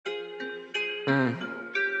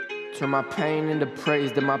Turn my pain into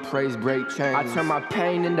praise, then my praise break chains. I turn my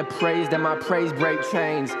pain into praise, then my praise break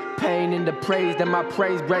chains. Pain into praise, then my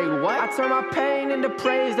praise break what? I turn my pain into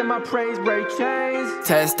praise, then my praise break chains.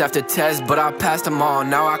 Test after test, but I passed them all.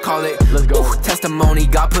 Now I call it, let's go, testimony.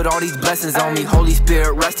 God put all these blessings on me. Holy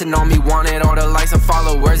Spirit resting on me. Wanted all the likes and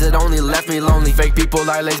followers, it only left me lonely. Fake people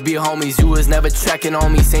like let's be homies. You was never checking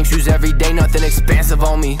on me. Same shoes every day, nothing expansive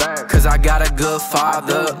on me. Cause I got a good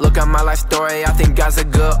father. Look at my life story, I think God's a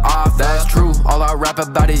good author. That's true, all I rap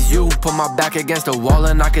about is you. Put my back against the wall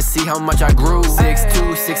and I can see how much I grew.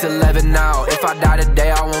 6'2", 6'11" now. If I die today,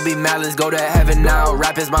 I won't be mad, let's go to heaven now.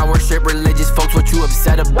 Rap is my worship, religious folks, what you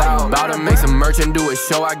upset about? About to make some merch and do a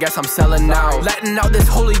show, I guess I'm selling now. Letting out this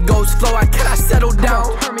Holy Ghost flow, I cannot settle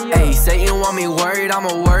down. Hey, Satan want me worried,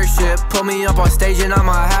 I'ma worship. Put me up on stage and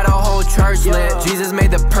I'ma had a whole church lit. Jesus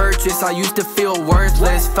made the purchase, I used to feel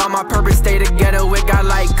worthless. Found my purpose, stay together with God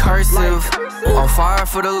like cursive. On fire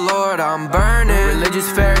for the Lord, I'm burning.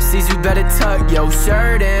 Religious Pharisees, you better tuck your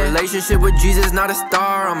shirt in. Relationship with Jesus, not a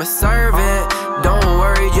star, I'm a servant. Don't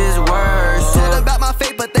worry, just worship. Told about my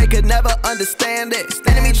faith, but they could never understand it.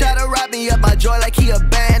 Enemy try to rob me of my joy like he a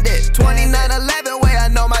bandit. 2911, way I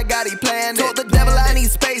know my God, he planned it. Told the devil I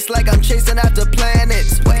need space like I'm chasing after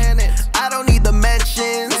planets. I don't need the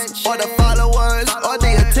mentions, or the followers, or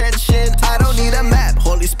the attention. I don't need a map,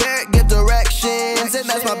 Holy Spirit give directions. And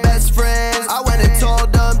that's my best friends. I went and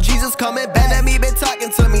told them, Jesus coming back. And he been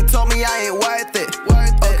talking to me, told me I ain't worth it.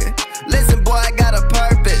 Okay, listen boy, I got a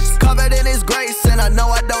purpose. Covered in his grace, and I know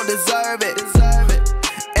I don't deserve it.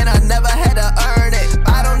 And I never had to earn it.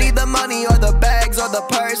 I don't need the money or the bags or the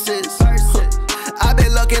purses. I've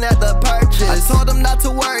been looking at the purchase. I told him not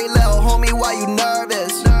to worry, little homie, why you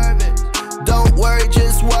nervous? Don't worry,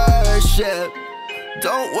 just worship.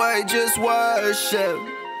 Don't worry, just worship.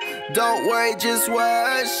 Don't worry, just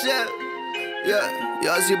worship.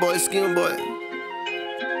 Yeah, it's your boy Skema Boy.